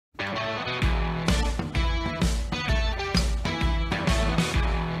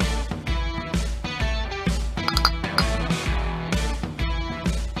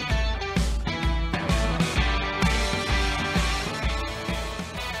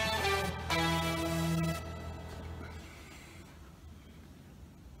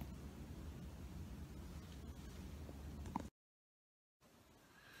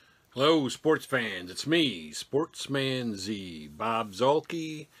Hello, sports fans. It's me, Sportsman Z, Bob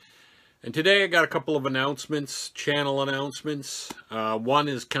Zolke. And today I got a couple of announcements, channel announcements. One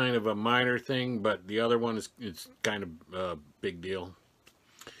is kind of a minor thing, but the other one is kind of a big deal.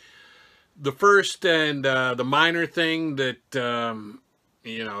 The first and the minor thing that,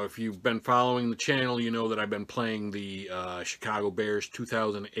 if you've been following the channel, you know that I've been playing the Chicago Bears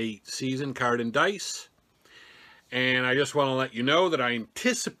 2008 season card and dice. And I just want to let you know that I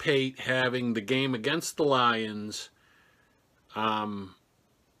anticipate having the game against the Lions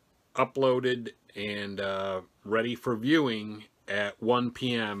uploaded and ready for viewing at 1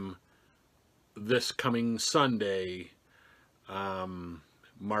 p.m. this coming Sunday,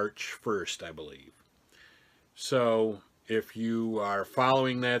 March 1st, I believe. So if you are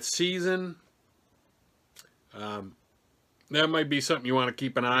following that season, that might be something you want to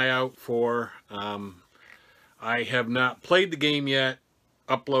keep an eye out for. I have not played the game yet,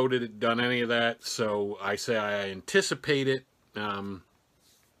 uploaded it, done any of that, so I say I anticipate it. I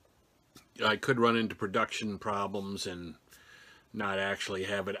could run into production problems and not actually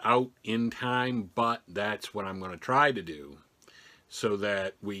have it out in time, but that's what I'm going to try to do so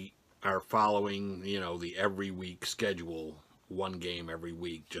that we are following, the every week schedule, one game every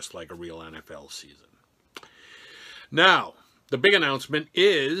week, just like a real NFL season. Now, the big announcement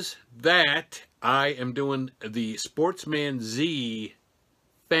is that I am doing the Sportsman Z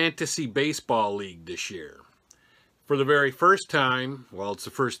Fantasy Baseball League this year. For the very first time, well, it's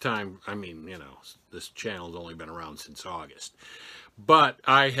the first time, this channel's only been around since August. But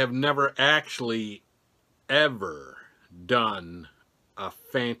I have never actually ever done a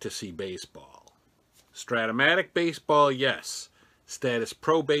fantasy baseball. Strat-O-Matic baseball, yes. Status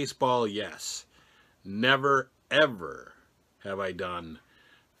Pro baseball, yes. Never, ever have I done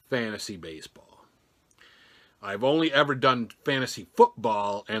fantasy baseball. I've only ever done fantasy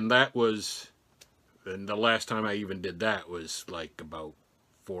football, and that was, and the last time I even did that was like about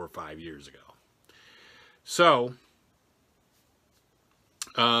 4 or 5 years ago. So,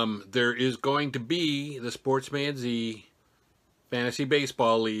 there is going to be the Sportsman Z Fantasy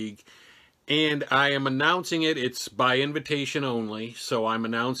Baseball League, and I am announcing it. It's by invitation only, so I'm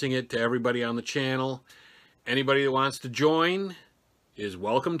announcing it to everybody on the channel. Anybody that wants to join is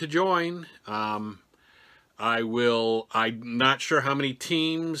welcome to join. I'm not sure how many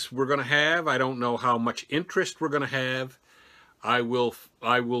teams we're going to have. I don't know how much interest we're going to have. I will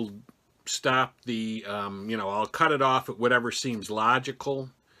stop the, I'll cut it off at whatever seems logical.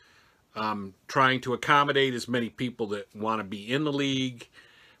 Trying to accommodate as many people that want to be in the league,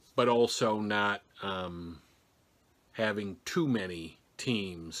 but also not having too many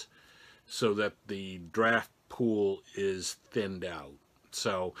teams so that the draft pool is thinned out.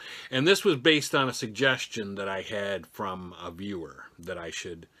 So, and this was based on a suggestion that I had from a viewer that I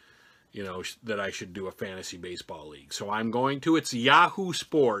should, do a fantasy baseball league. So I'm going to, it's Yahoo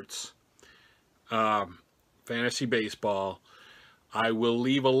Sports Fantasy Baseball. I will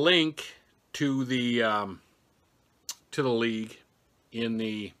leave a link to the league in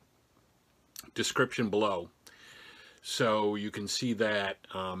the description below, so you can see that,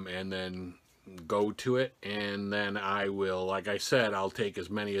 and then go to it, and then I will, like I said, I'll take as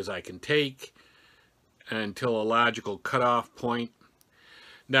many as I can take until a logical cutoff point.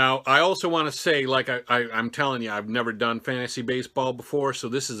 Now, I also want to say, like I'm telling you, I've never done fantasy baseball before, so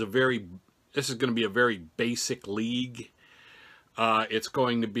this is going to be a very basic league. It's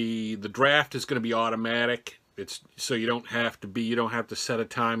going to be, the draft is going to be automatic. So you don't have to set a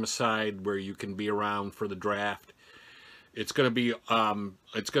time aside where you can be around for the draft. It's going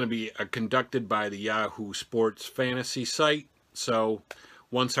to be conducted by the Yahoo Sports Fantasy site. So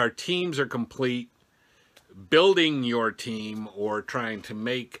once our teams are complete, building your team or trying to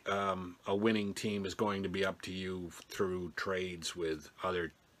make a winning team is going to be up to you through trades with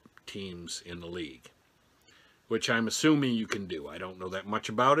other teams in the league, which I'm assuming you can do. I don't know that much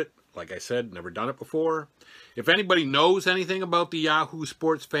about it. Like I said, never done it before. If anybody knows anything about the Yahoo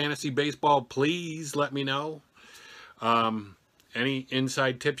Sports Fantasy Baseball, please let me know. Any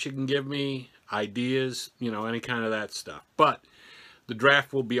inside tips you can give me, ideas, any kind of that stuff. But the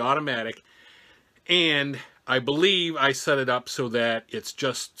draft will be automatic, and I believe I set it up so that it's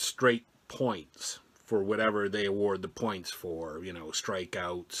just straight points for whatever they award the points for,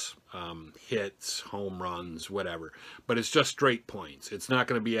 strikeouts, hits, home runs, whatever. But it's just straight points. It's not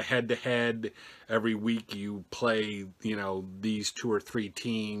going to be a head-to-head. Every week you play, these 2 or 3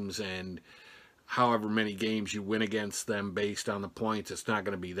 teams, and however many games you win against them based on the points. It's not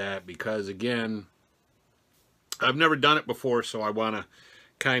going to be that, because, again, I've never done it before, so I want to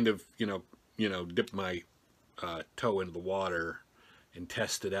kind of, dip my toe into the water and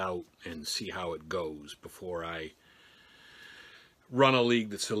test it out and see how it goes before I run a league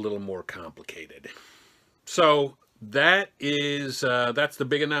that's a little more complicated. So that's the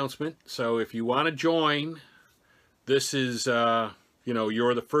big announcement. So if you want to join, this is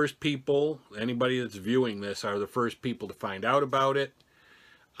you're the first people. Anybody that's viewing this are the first people to find out about it.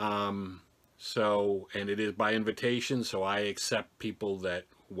 And it is by invitation, so I accept people that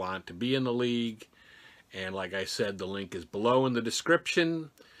want to be in the league. And like I said, the link is below in the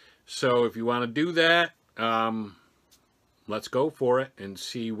description. So if you want to do that, let's go for it and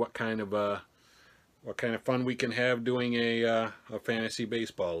see what kind of fun we can have doing a fantasy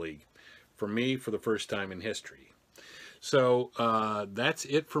baseball league. For me, for the first time in history. So that's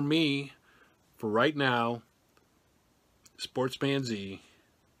it for me for right now. Sportsman Z,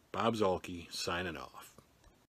 Bob Zolke, signing off.